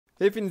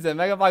Hepinize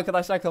merhaba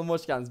arkadaşlar, kanalıma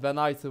hoş geldiniz. Ben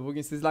Aytuğ.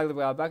 Bugün sizlerle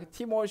beraber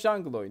Teemo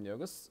Jungle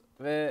oynuyoruz.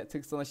 Ve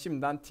Tıksana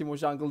şimdiden Teemo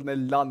Jungle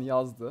ne lan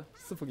yazdı.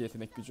 Sıfır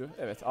yetenek gücü.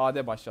 Evet,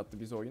 AD başlattı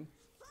bizi oyun.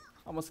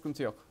 Ama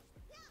sıkıntı yok.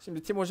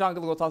 Şimdi Teemo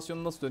Jungle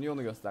rotasyonu nasıl dönüyor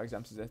onu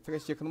göstereceğim size.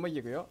 Thresh yakınıma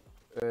giriyor.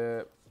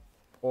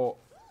 O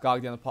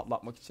Guardian'ı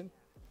patlatmak için.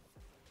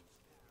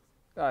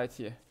 Gayet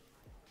iyi.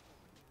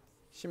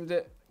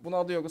 Şimdi bunu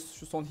alıyoruz.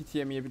 Şu son hiti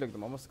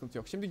yemeyebilirdim ama sıkıntı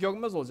yok. Şimdi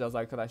görünmez olacağız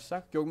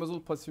arkadaşlar. Görünmez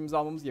olup pasifimizi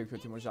almamız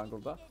gerekiyor Teemo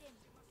Jungle'da.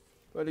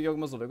 Böyle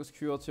görünmez oluyoruz.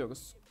 Q'yu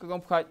atıyoruz.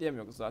 Gromp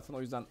kayıtlayamıyoruz zaten.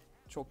 O yüzden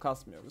çok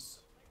kasmıyoruz.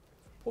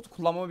 Bot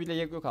kullanmama bile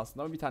gerek yok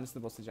aslında ama bir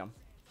tanesini basacağım.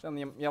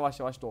 Canım yavaş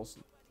yavaş da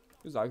olsun.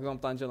 Güzel,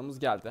 Gromp'tan canımız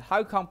geldi.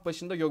 Her kamp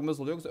başında görünmez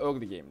oluyoruz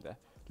early game'de.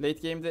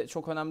 Late game'de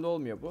çok önemli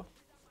olmuyor bu.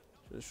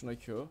 Şöyle şuna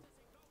Q.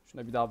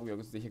 Şuna bir daha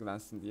vuruyoruz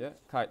zehirlensin diye.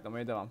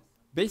 Kayıtlamaya devam.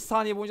 5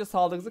 saniye boyunca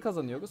saldırı hızı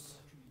kazanıyoruz.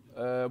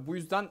 Bu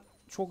yüzden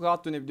çok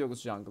rahat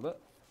dönebiliyoruz jungle'ı.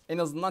 En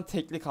azından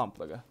tekli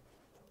kampları.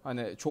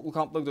 Hani çoklu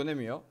kampları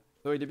dönemiyor.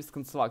 Öyle bir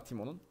sıkıntısı var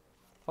Teemo'nun.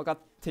 Fakat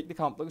tekli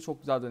kampları çok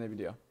güzel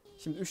dönebiliyor.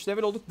 Şimdi 3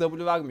 level olduk,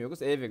 W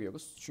vermiyoruz, E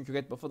veriyoruz. Çünkü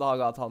red buff'ı daha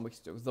rahat almak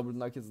istiyoruz.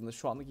 W'nun herkesinde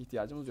şu anlık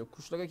ihtiyacımız yok.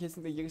 Kuşlara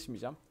kesinlikle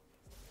girişmeyeceğim.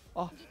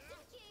 Ah.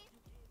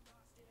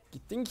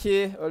 Gittin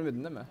ki.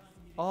 Ölmedin değil mi?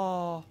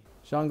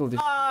 Jungle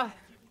değil.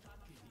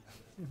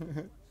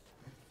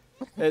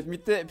 Evet,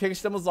 midde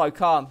periştamız var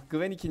Kayn.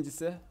 Gwen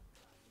ikincisi.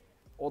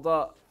 O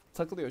da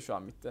takılıyor şu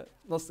an midde.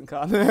 Nasılsın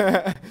Kayn?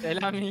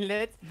 Selam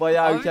millet.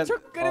 Bayağı Abi erken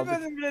çok garip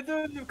aldık. öldüm bile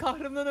öldüm.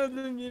 Kahrımdan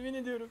öldüm yemin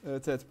ediyorum.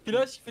 Evet.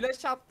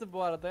 Flash attı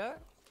bu arada ya.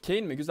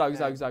 Kayn mi?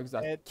 Güzel.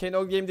 Evet. Kayn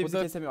o game'de bizi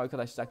da... kesemiyor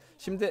arkadaşlar.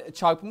 Şimdi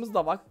çarpımız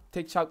da var.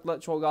 Tek çarpla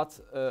çok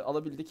rahat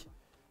alabildik.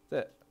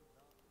 De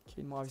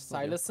Kayn mavisi.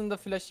 Sylas'ın da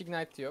flash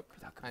ignite yok.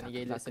 Bir dakika, hani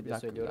gelirse diye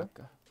söylüyorum.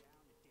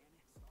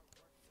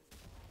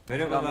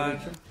 Merhabalar.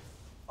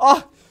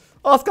 Ah!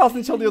 Az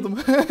kalsın çalıyordum.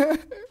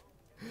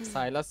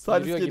 Sylas Sylas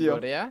yürüyor gibi geliyor.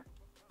 oraya.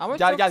 Ama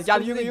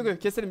Gel yürü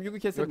keselim Yok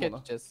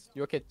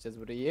onu.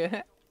 edeceğiz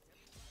burayı.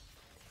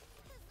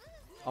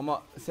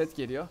 Ama set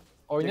geliyor.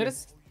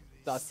 Oynarız.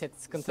 Daha set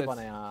sıkıntı Set.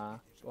 bana ya.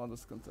 Şu anda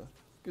sıkıntı.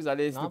 Güzel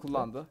ace'ini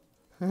kullandı.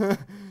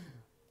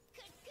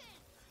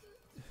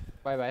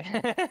 Bay bay.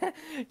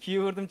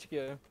 Q'yu vurdum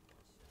çıkıyorum.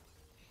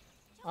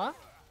 Ha?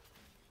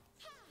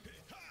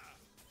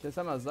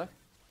 Kesemezler.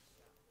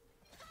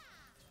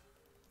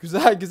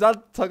 Güzel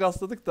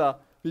takasladık da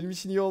benim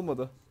için iyi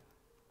olmadı.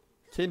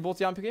 Kayn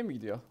bot yampireye mi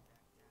gidiyor?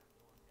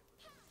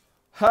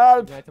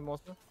 Help! Ignite'im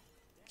olsun.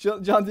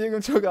 Can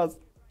Diego çok az.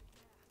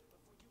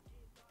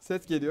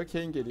 Set geliyor,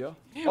 Kayn geliyor.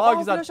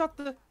 Güzel. Flash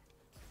attı.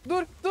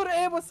 Dur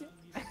E basayım.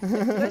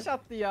 Flash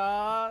attı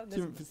ya.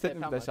 Set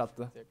mi flash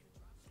attı?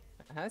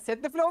 Ha,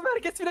 sette flash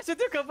herkes flash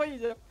atıyor, kafayı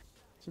yiyeceğim.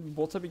 Şimdi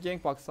bota bir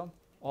gank baksam.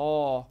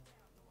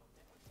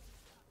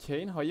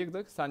 Kayn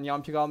hayırdır? Sen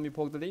yampir almayıp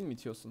orada değil mi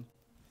itiyorsun?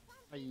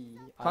 Ay,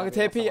 Kanka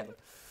TP'yi...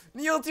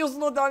 Niye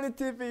atıyorsun o lanet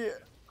TP'yi?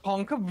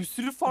 Kanka bir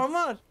sürü farm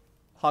var.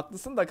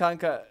 Haklısın da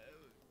kanka.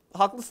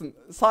 Haklısın.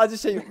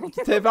 Sadece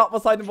TP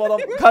atmasaydın bu adam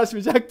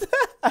kaçmayacaktı.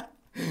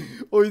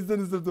 O yüzden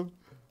üzüldüm.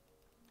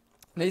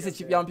 Neyse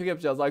çift yampir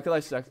yapacağız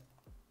arkadaşlar.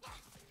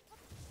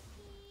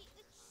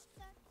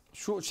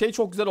 Şu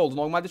çok güzel oldu.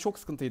 Normalde çok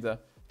sıkıntıydı.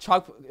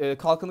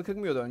 Kalkanı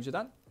kırmıyordu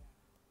önceden.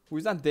 Bu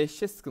yüzden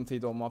dehşet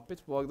sıkıntıydı o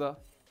muhabbet. Bu arada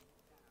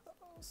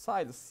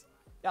Silas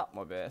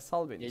yapma be,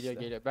 sal beni işte.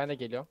 Geliyor. Ben de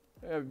geliyorum.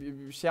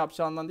 Bir şey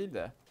yapacağından değil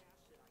de.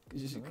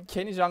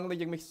 Kayn'i jungle'a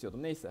girmek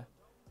istiyordum. Neyse.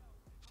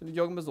 Şimdi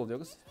görünmez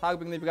oluyoruz.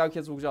 Her birine birer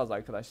kez vuracağız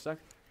arkadaşlar.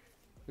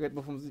 Red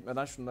buff'ımız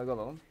bitmeden şunları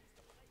alalım.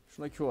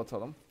 Şuna Q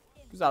atalım.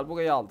 Güzel,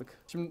 burayı aldık.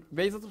 Şimdi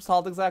base atıp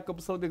saldırı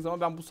ayakkabısı alabiliriz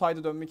ama ben bu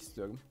side'a dönmek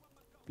istiyorum.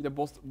 Bir de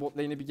bot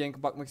lane'e bir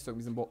gank bakmak istiyorum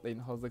bizim bot lane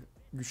hazır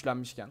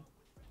güçlenmişken.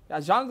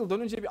 Ya jungle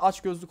dönünce bir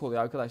aç gözlük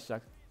oluyor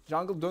arkadaşlar.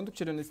 Jungle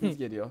döndükçe dönesiniz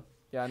geliyor.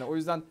 Yani o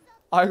yüzden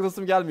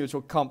ayrılasım gelmiyor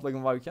çok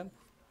kamplarım varken.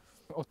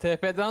 O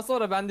TP'den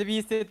sonra ben de bir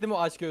hissettim o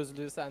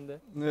açgözlülüğü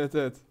sende.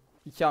 Evet.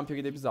 2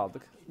 amperi de biz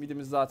aldık.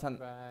 Midimiz zaten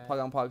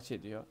paramparça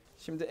ediyor.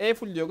 Şimdi E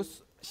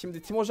fullliyoruz.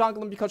 Şimdi Teemo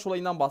Jungle'ın birkaç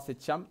olayından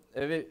bahsedeceğim.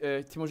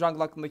 Ve Teemo Jungle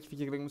hakkındaki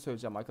fikirlerimi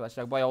söyleyeceğim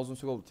arkadaşlar. Bayağı uzun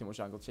süre oldu Teemo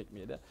Jungle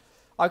çekmeyeli.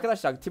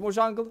 Arkadaşlar Teemo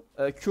Jungle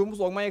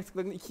Q'muz orman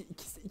yaratıklarını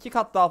 2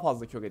 kat daha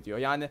fazla kör ediyor.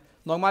 Yani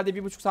normalde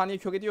 1,5 saniye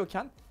kör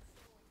ediyorken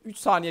 3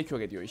 saniye kör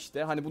ediyor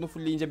işte. Hani bunu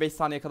fullleyince 5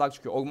 saniye kadar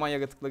çıkıyor. Orman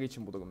yaratıkları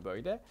için bu durum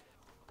böyle.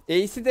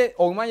 E'si de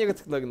orman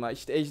yaratıklarına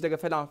işte ejderha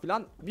falan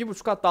filan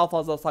 1,5 kat daha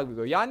fazla hasar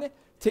veriyor. Yani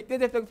tekli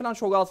hedefleri falan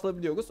çok rahat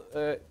alabiliyoruz.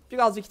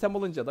 Birazcık item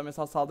alınca da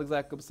mesela saldırı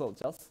ayakkabısı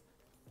alacağız.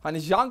 Hani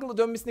jungle'ı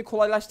dönmesini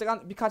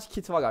kolaylaştıran birkaç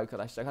kit var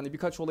arkadaşlar. Hani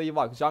birkaç olayı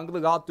var.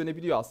 Jungle'ı rahat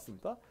dönebiliyor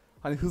aslında.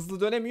 Hani hızlı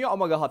dönemiyor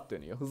ama rahat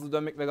dönüyor. Hızlı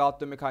dönmek ve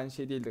rahat dönmek aynı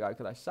şey değildir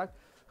arkadaşlar.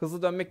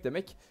 Hızlı dönmek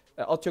demek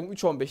atıyorum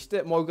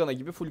 3.15'te Morgana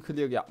gibi full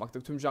clear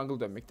yapmaktır. Tüm jungle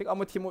dönmektir.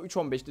 Ama Teemo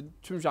 3.15'te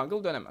tüm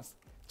jungle dönemez.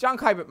 Can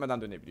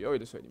kaybetmeden dönebiliyor,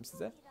 öyle söyleyeyim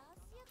size.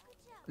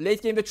 Late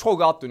game'de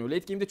çok rahat dönüyor.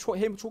 Late game'de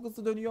hem çok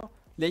hızlı dönüyor.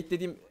 Late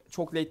dediğim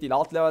çok late değil,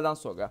 alt level'den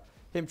sonra.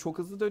 Hem çok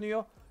hızlı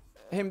dönüyor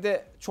hem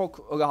de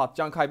çok rahat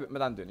can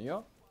kaybetmeden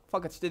dönüyor.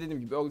 Fakat işte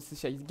dediğim gibi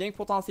gank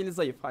potansiyeli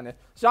zayıf. Hani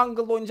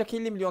jungle'da oynayacak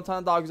 50 milyon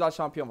tane daha güzel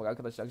şampiyon var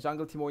arkadaşlar.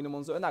 Jungle Team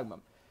oynamanızı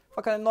önermem.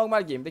 Fakat hani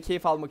normal game'de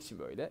keyif almak için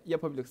böyle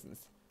yapabilirsiniz.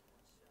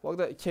 Bu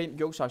arada Kayn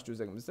görüş açtı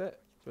üzerimize.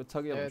 Böyle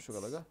tarayalım Evet.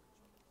 şuraları.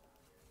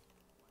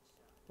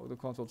 Orada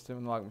kontrol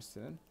sistemin varmış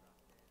senin.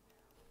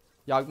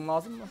 Yardım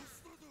lazım mı?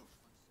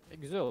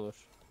 Güzel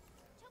olur.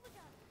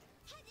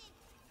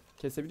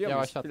 Kesebiliyor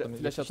muyuz? Yavaşlattım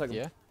Flash atarım.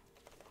 diye.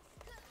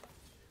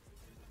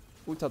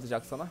 Ult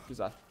atacak sana.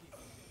 Güzel.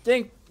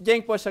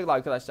 Gank başarılı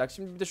arkadaşlar.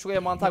 Şimdi bir de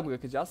şuraya mantar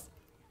bırakacağız.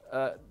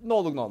 Ne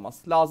olur ne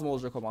olmaz. Lazım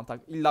olacak o mantar.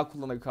 İlla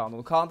kullanır Kaan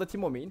onu. Kaan da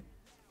Teemo main.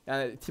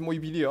 Yani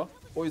Teemo'yu biliyor.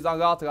 O yüzden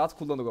rahat rahat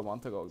kullanır o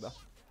mantarı orada.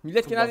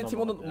 Millet genelde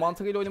Teemo'nun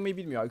mantarıyla oynamayı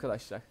bilmiyor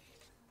arkadaşlar.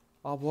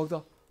 Aa bu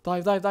arada.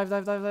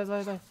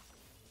 Dive.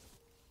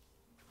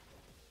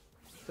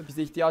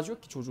 Bize ihtiyacı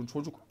yok ki çocuğun.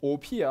 Çocuk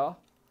OP ya.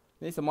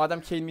 Neyse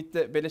madem Kayn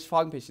mid'de beleş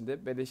farm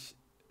peşinde. Beleş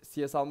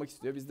CS almak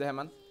istiyor. Biz de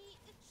hemen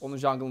onun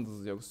jungle'ını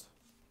hızlıyoruz.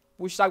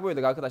 Bu işler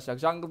böyledir arkadaşlar.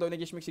 Jungle'da öne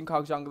geçmek için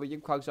karşı jungle'a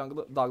girip karşı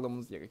jungle'ı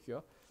darlamanız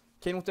gerekiyor.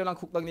 Kayn muhtemelen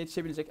kurtlarına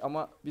yetişebilecek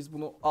ama biz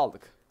bunu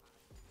aldık.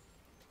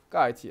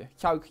 Gayet iyi.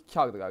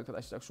 Kardır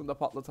arkadaşlar. Şunu da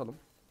patlatalım.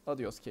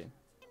 Adios Kayn.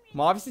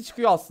 Mavisi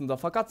çıkıyor aslında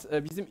fakat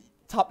bizim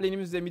top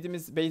lane'imiz ve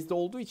mid'imiz base'de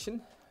olduğu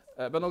için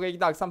ben oraya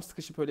gidersem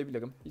sıkışıp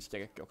ölebilirim. Hiç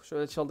gerek yok.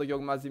 Şöyle çalıda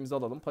görmezliğimizi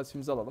alalım.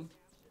 Pasifimizi alalım.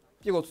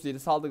 1.37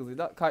 saldırı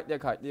hızıyla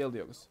kayıtlıya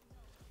alıyoruz.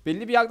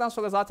 Belli bir yerden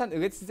sonra zaten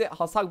red size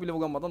hasar bile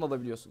vuramadan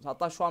alabiliyorsunuz.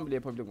 Hatta şu an bile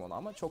yapabilirim onu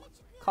ama çok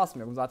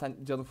kasmıyorum. Zaten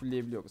canı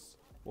fullleyebiliyoruz.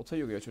 Bota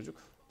yürüyor çocuk.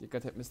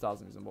 Dikkat etmesi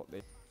lazım bizim bot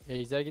lane.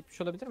 Ejder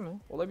gitmiş olabilir mi?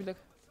 Olabilir.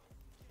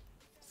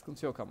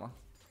 Sıkıntı yok ama.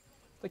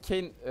 Da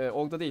Kayn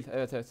orada değil.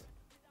 Evet.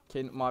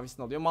 Kayn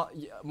mavisini alıyor.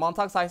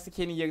 Mantar sayesinde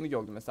Kayn'in yerini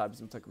gördü mesela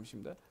bizim takım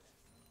şimdi.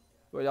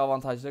 Böyle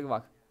avantajları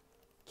var.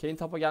 Kayn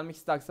tapa gelmek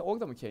isterse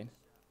orada mı Kayn?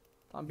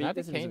 Tamam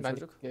beklesin bizim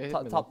çocuk.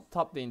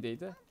 Top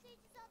lane'deydi.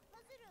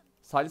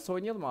 Salis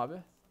oynayalım abi.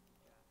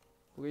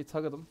 Burayı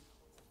taradım.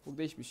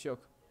 Burada hiçbir şey yok.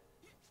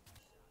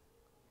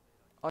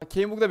 Aa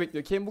Kayn burada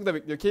bekliyor.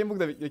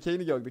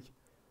 Kayn'i gördük.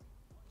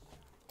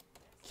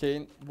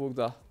 Kayn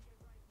burada.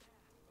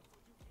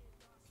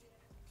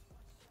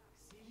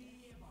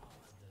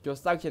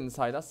 Göster kendini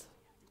Saylas.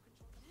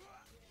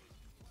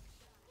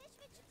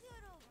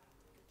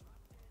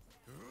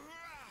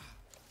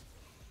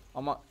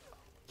 Ama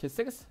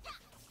keseriz.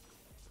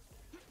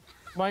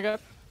 Oh my god.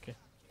 Okay.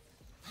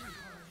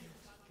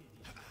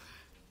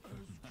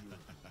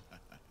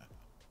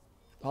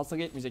 Hasar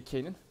yetmeyecek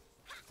Kayn'in.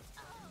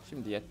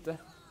 Şimdi yetti.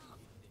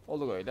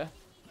 Olur öyle.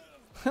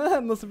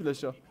 Nasıl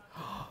flash o?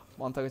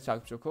 Mantara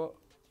çarpacak o.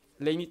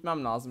 Lane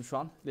itmem lazım şu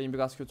an. Lane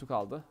biraz kötü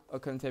kaldı.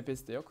 Akan'ın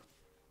TP'si de yok.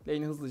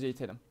 Lane'i hızlıca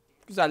itelim.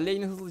 Güzel,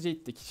 lane'i hızlıca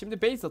ittik.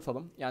 Şimdi base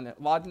atalım. Yani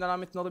vadinin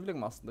alametini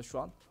alabilirim aslında şu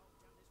an.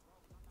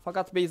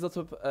 Fakat base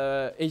atıp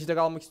ejder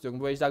almak istiyorum.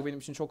 Bu ejder benim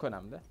için çok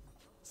önemli.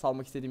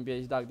 Salmak istediğim bir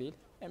ejder değil.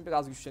 Hem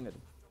biraz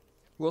güçlenelim.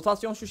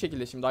 Rotasyon şu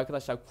şekilde şimdi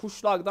arkadaşlar.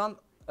 Kuşlardan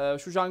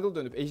şu jungle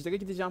dönüp ejdere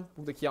gideceğim.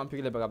 Buradaki Yampir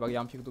ile beraber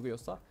Yampir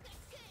duruyorsa.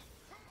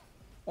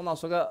 Ondan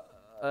sonra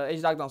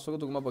ejderden sonra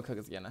duruma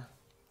bakarız gene.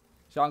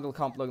 Jungle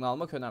kamplarını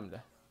almak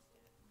önemli.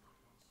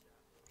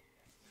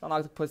 Şu an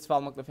artık pasif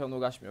almakla falan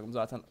uğraşmıyorum.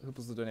 Zaten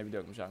hızlı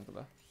dönebiliyorum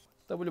jungle'a.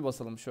 W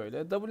basalım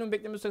şöyle. W'nin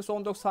bekleme süresi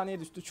 14 saniye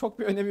düştü. Çok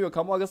bir önemi yok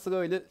ama ara sıra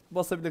öyle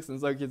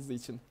basabilirsiniz hareketiniz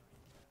için.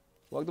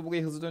 Bu arada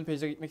buraya hızlı dönüp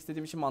ejder'e gitmek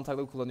istediğim için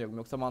mantarları kullanıyorum.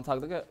 Yoksa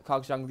mantarları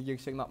karşı jungle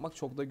girişlerini atmak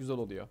çok da güzel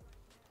oluyor.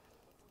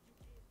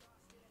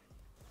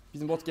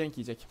 Bizim bot gank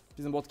yiyecek.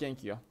 Bizim bot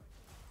gank yiyor.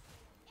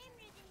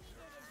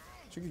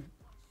 Çünkü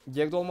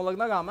geride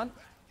olmalarına rağmen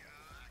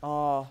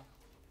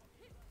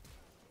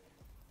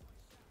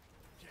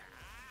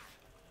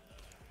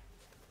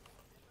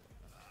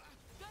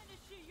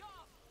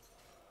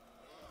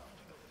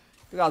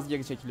biraz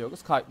geri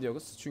çekiliyoruz,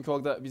 kayıtlıyoruz. Çünkü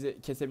orada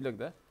bizi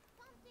kesebilirdi.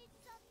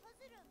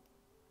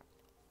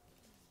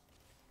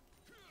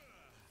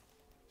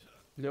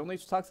 Leona'yı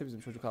tutarsa bizim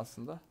çocuk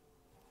aslında.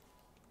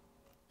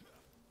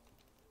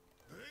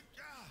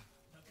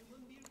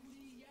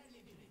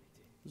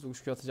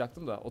 Zuruş Q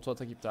atacaktım da oto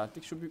atak iptal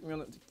ettik. Şu büyük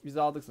milyonu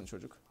bize aldırsın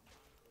çocuk.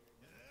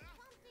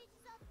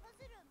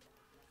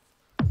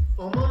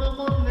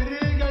 Aman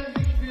nereye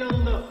geldik bir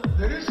anda?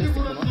 Neresi Kestik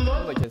burası bunu.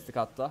 lan? Bunu da kestik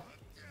hatta.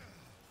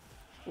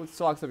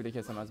 Ultisi varsa bile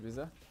kesemez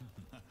bizi.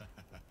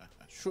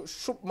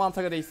 Şu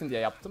mantara değsin diye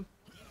yaptım.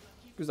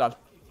 Güzel.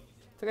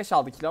 Trash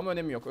aldı kill ama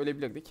önemi yok.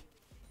 Ölebilirdik.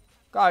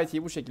 Gayet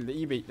iyi bu şekilde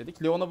iyi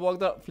baitledik. Leona bu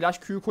arada flash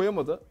Q'yu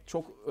koyamadı.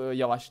 Çok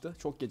yavaştı.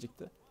 Çok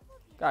gecikti.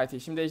 Gayet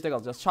iyi. Şimdi ejder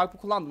alacağız. Çarpı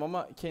kullandım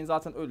ama Kayn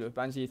zaten ölü.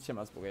 Bence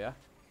yetişemez buraya.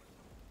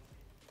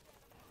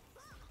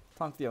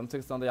 Tanklayalım.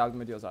 Tırstana da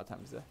yardım ediyor zaten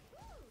bize.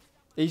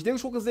 Ejderi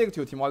çok hızlı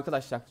eritiyor Teemo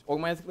arkadaşlar.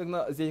 Orman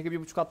yaratıklarına zehri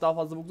 1.5 kat daha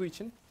fazla vurduğu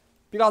için.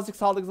 Birazcık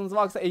saldırı hızınız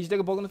varsa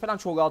ejderi baronu falan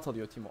çok rahat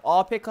alıyor Teemo.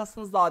 AP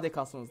kastınızda AD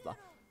kastınızda.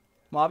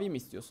 Mavi mi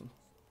istiyorsun?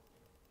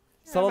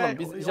 Salalım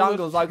biz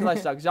jungle'ız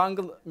arkadaşlar.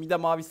 Jungle mid'e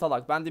mavi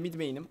salak. Ben de mid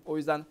main'im. O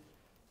yüzden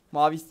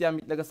mavi isteyen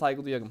mid'lere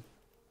saygı duyarım.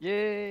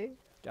 Yeee.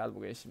 Gel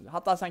buraya şimdi.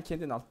 Hatta sen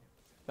kendin al.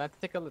 Ben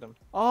tek alırım.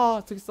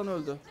 Tristan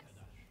öldü.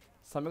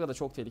 Samira da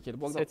çok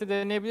tehlikeli. Bu arada... Seti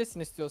deneyebilirsin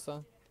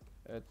istiyorsan.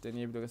 Evet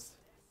deneyebiliriz.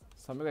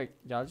 Samira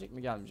gelecek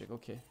mi gelmeyecek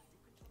okey.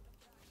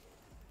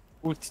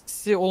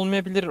 Ultisi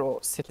olmayabilir o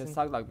setin.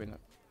 Keserler beni.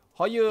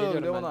 Hayır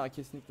Geliyorum Leona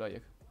kesinlikle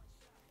hayır.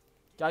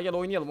 Gel gel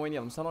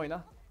oynayalım sen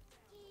oyna.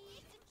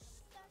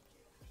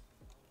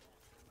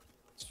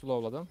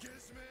 Slowladım.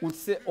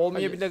 Ultisi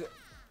olmayabilir.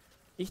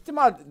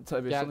 İhtimal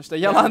tabii Gel- sonuçta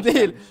yalan gelmiş,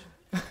 değil.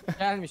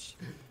 Gelmiş.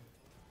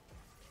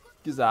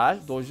 Güzel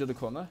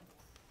dojladık onu.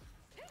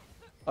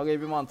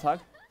 Araya bir mantar.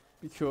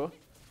 Bir Q.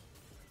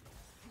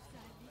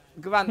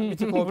 Gwen bir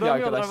tık korkuyor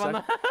Vuramıyorlar arkadaşlar.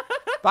 bana.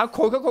 Ben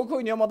korka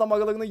oynuyorum adam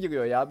aralarına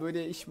giriyor ya.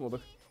 Böyle iş mi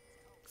olur?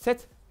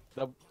 Set.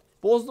 Ya-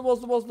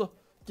 Bozdu.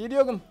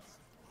 Geliyorum.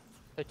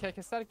 Teker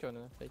keser ki onu.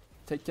 Peki.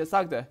 Tek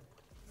keser de.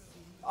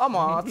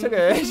 Ama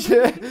trash.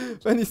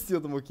 Ben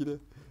istiyordum o kill'i.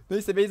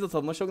 Neyse base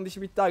atalım. Nashor'un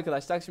işi bitti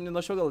arkadaşlar. Şimdi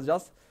Nashor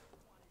alacağız.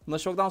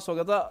 Nashor'dan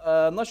sonra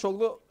da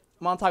Nashor'lu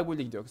mantar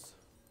bull'e gidiyoruz.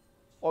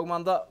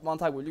 Ormanda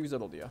mantar bull'ü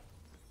güzel oluyor.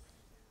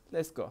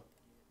 Let's go.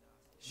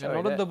 Ben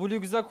orada W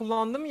güzel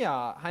kullandım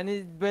ya.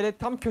 Hani böyle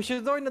tam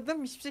köşede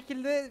oynadım. Hiçbir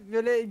şekilde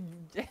böyle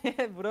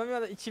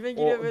vuramıyorlar. İçime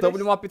giriyor O böyle.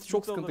 W muhabbeti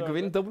çok sıkıntı sıkıntı. olur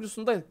abi. Gwen'in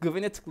W'sunda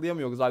Gwen'e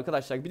tıklayamıyoruz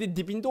arkadaşlar. Bir de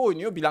dibinde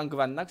oynuyor bilen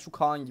Gwen'ler şu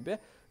Kayn gibi.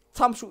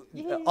 Tam şu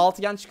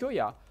altıgen çıkıyor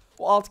ya.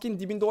 O altıgenin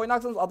dibinde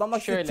oynarsanız adamlar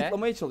size Şöyle.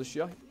 tıklamaya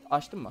çalışıyor.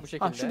 Açtın mı? Bu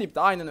şekilde. Ha, şu dipte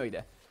aynen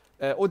öyle.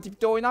 O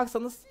dipte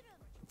oynarsanız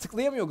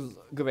tıklayamıyoruz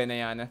Gwen'e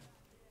yani.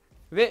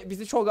 Ve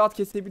bizi çok rahat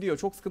kesebiliyor.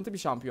 Çok sıkıntı bir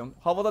şampiyon.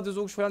 Havada düz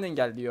vuruş falan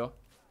engelliyor.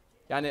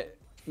 Yani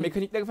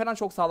mekanikleri falan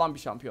çok sağlam bir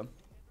şampiyon.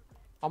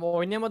 Ama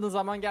oynayamadığın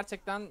zaman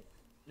gerçekten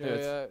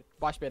Evet.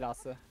 baş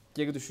belası.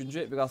 Geri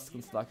düşünce biraz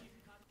sıkıntılar.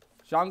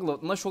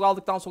 Jungle'ı Nashor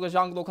aldıktan sonra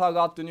jungle o kadar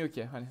rahat dönüyor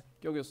ki. Hani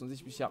görüyorsunuz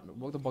hiçbir şey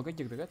yapmıyor. Bu arada bug'a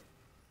girdi Red.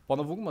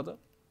 Bana vurmadı.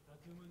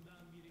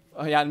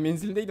 Yani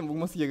menzilindeydim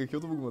vurması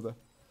gerekiyordu vurmadı.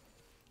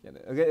 Yani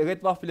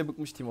Red buff bile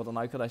bıkmış Teemo'dan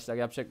arkadaşlar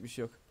yapacak bir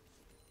şey yok.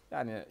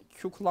 Yani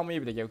Q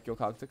kullanmaya bile gerek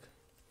yok artık.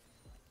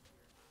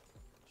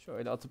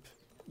 Şöyle atıp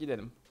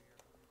gidelim.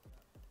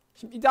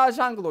 Şimdi ideal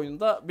jungle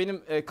oyununda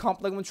benim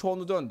kamplarımın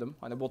çoğunu döndüm.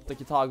 Hani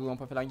bottaki Target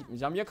Romp'a falan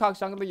gitmeyeceğim. Ya Kark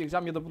jungle'a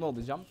gireceğim ya da bunu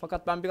alacağım.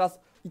 Fakat ben biraz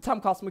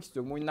item kasmak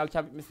istiyorum. Oyunun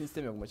erken bitmesini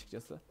istemiyorum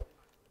açıkçası.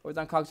 O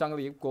yüzden Kark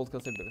jungle'a girip gold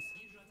kasabiliriz.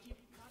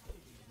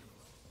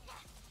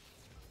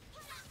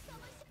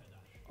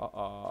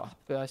 Aa.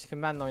 Be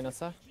aşkım benle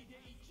oynasa.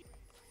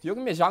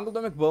 Diyorum ya jungle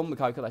dönmek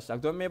bağımlılık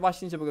arkadaşlar. Dönmeye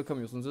başlayınca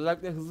bırakamıyorsunuz.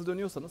 Özellikle hızlı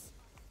dönüyorsanız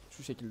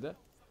şu şekilde.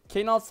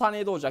 Kayn 6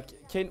 saniyede olacak.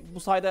 Kayn bu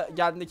sayede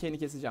geldiğinde Kayn'i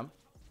keseceğim.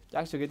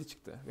 Gerçi Red'i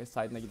çıktı. Red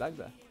side'ına gider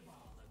de.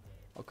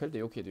 Akali de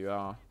yok ediyor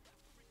ha.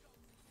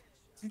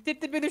 Tilt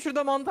etti beni,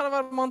 şurada mantar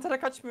var, mantara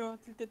kaçmıyor.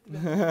 Tilt etti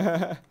beni.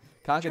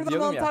 Kanka Şurada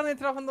diyorum ya. mantarın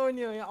etrafında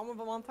oynuyor ya ama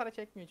mantara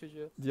çekmiyor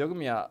çocuğu.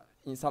 Diyorum ya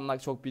insanlar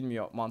çok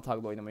bilmiyor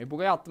mantarla oynamayı.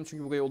 Buraya attım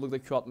çünkü buraya olur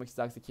da Q atmak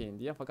isterse Kayn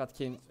diye. Fakat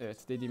Kayn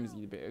evet dediğimiz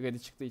gibi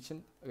Red'i çıktığı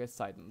için Red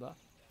side'ında.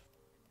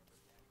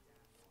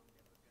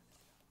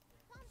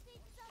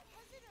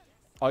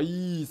 Ay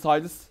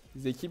Silas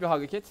zeki bir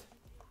hareket.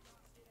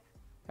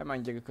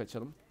 Hemen geri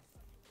kaçalım.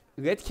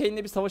 Red Kayn'le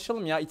bir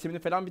savaşalım ya. İtemini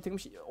falan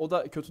bitirmiş. O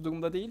da kötü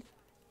durumda değil.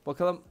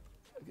 Bakalım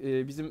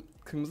bizim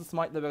kırmızı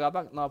smite'la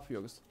beraber ne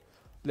yapıyoruz?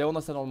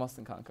 Leona sen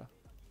olmazsın kanka.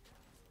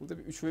 Burada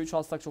bir 3v3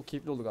 alsak çok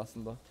keyifli olur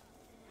aslında.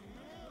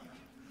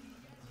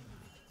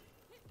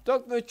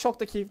 4v3 çok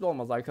da keyifli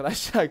olmaz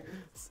arkadaşlar.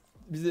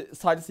 Bizi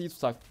Silas iyi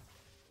tutar.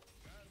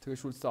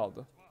 Trash ultisi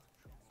aldı.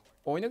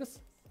 Oynarız.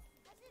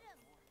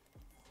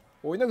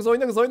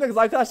 Oynarız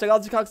arkadaşlar,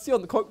 azıcık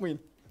aksiyon,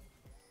 korkmayın.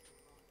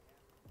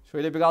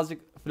 Şöyle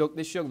birazcık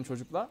flörtleşiyorum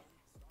çocukla.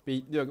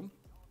 Beyitliyorum.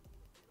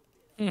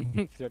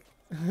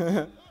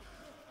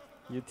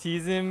 You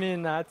teasing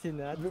me, naughty.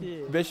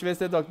 5 vs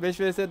 4, 5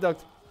 vs 4.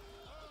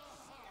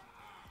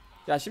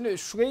 Ya şimdi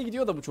şuraya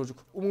gidiyor da bu çocuk.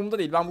 Umurumda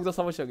değil, ben burada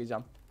savaş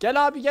arayacağım.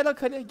 Gel abi gel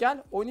Akali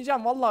gel.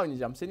 Oynayacağım, vallahi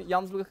oynayacağım. Seni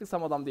yalnız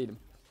bırakırsam adam değilim.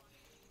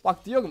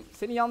 Bak diyorum,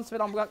 seni yalnız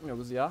falan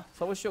bırakmıyoruz ya.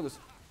 Savaşıyoruz.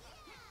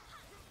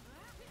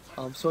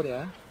 Abi sor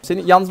ya.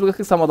 Seni yalnız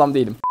bırakırsam adam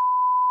değilim.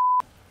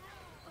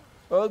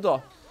 Öldü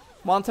o.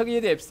 Mantarı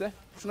yedi hepsi.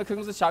 Şuna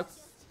kırmızı çarp.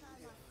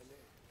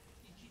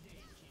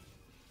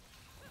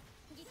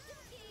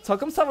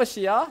 Takım savaşı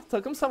ya.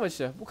 Takım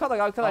savaşı. Bu kadar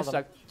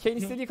arkadaşlar. Kayn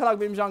istediği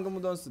kadar benim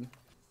jungle'ımı dönsün.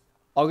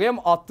 Araya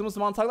attığımız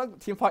mantarlar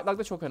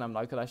teamfight'larda çok önemli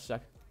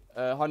arkadaşlar.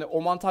 Hani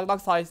o mantarlar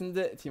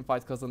sayesinde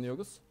teamfight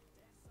kazanıyoruz.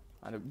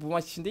 Hani bu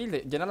maç için değil de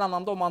genel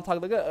anlamda o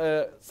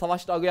mantarları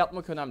savaşta araya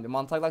atmak önemli.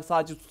 Mantarlar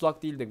sadece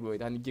tuzak değildir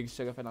böyle hani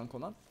girişlere falan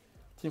konan.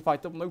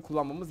 Teamfight'ta bunları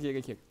kullanmamız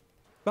gerekir.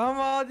 Ben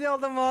vadi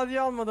aldım,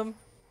 vadi almadım.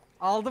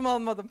 Aldım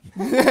almadım.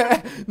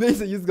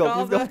 Neyse 100 gold, 100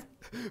 Kaldı. gold.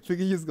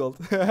 Peki 100 gold.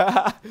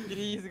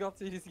 Biri 100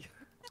 got, biri 100 got.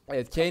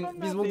 Evet Kayn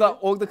Tamam, biz ben burada değilim.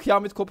 orada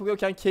kıyamet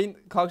kopuruyorken Kayn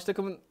karşı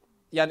takımın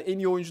yani en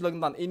iyi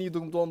oyuncularından, en iyi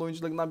durumda olan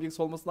oyuncularından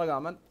birisi olmasına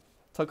rağmen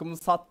takımını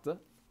sattı.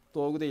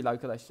 Doğru değil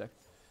arkadaşlar.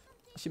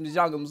 Şimdi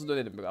jungle'ımızı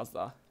dönelim biraz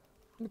daha.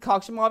 Şimdi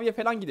karşı maviye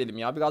falan gidelim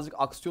ya. Birazcık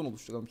aksiyon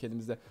oluşturalım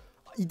kendimize.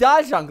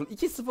 İdeal jungle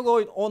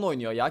 2-0 10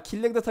 oynuyor ya.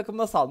 Kill'leri de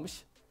takımına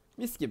salmış.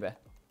 Mis gibi.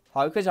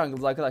 Harika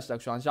jungle'ız arkadaşlar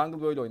şu an.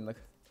 Jungle böyle oynanır.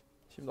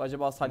 Şimdi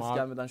acaba Silas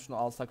gelmeden şunu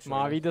alsak şöyle.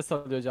 Maviyi de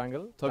salıyor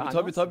jungle.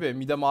 Tabi.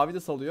 Mide mavi de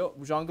salıyor.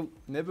 Bu jungle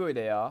ne böyle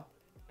ya?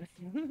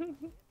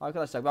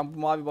 Arkadaşlar ben bu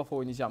mavi buff'ı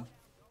oynayacağım.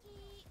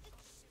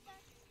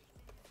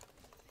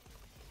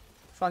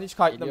 Şu an hiç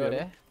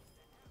kayıtlamıyorum.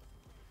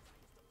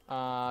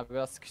 Aa,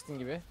 biraz sıkıştın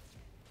gibi.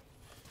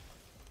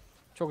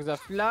 Çok güzel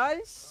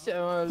flash.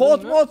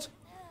 Pot pot.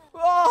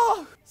 Ah!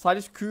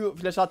 Salih Q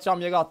flash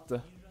atacağım yere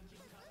attı.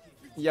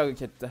 İyi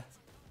hareketti.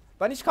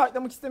 Ben hiç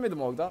kayıtlamak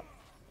istemedim orada.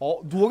 Aa,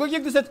 duvara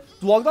girdi set.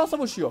 Duvardan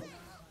savaşıyor.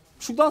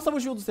 Şuradan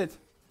savaşıyordu set.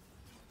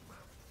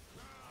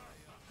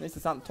 Neyse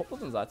sen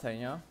topladın zaten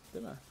ya.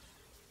 Değil mi?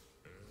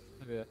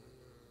 Tabii.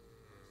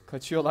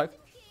 Kaçıyorlar.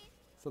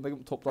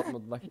 Sanırım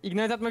toplatmadılar.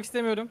 Ignite atmak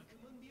istemiyorum.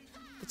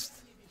 Fıt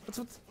fıt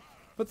fıt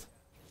fıt.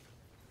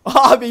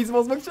 Aaa base'i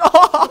bozmak için.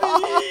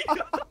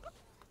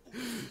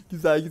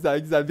 Güzel güzel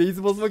güzel.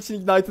 Base'i bozmak için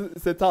Ignite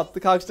seti attı.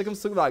 Karşı takım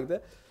sur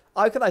verdi.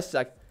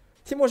 Arkadaşlar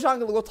Teemo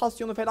Jungle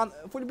rotasyonu falan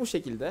full bu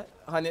şekilde.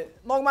 Hani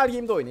normal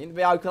game'de oynayın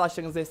veya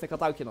arkadaşlarınızla destek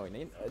atarken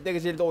oynayın.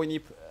 Dereceli de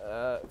oynayıp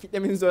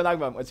fitlemenizi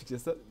önermem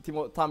açıkçası.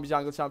 Teemo tam bir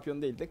jungle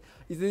şampiyonu değildir.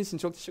 İzlediğiniz için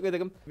çok teşekkür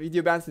ederim.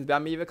 Video beğensiniz.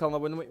 Beğenmeyi ve kanalıma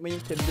abone olmayı.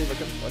 Kendinize iyi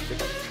bakın.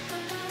 Hoşçakalın.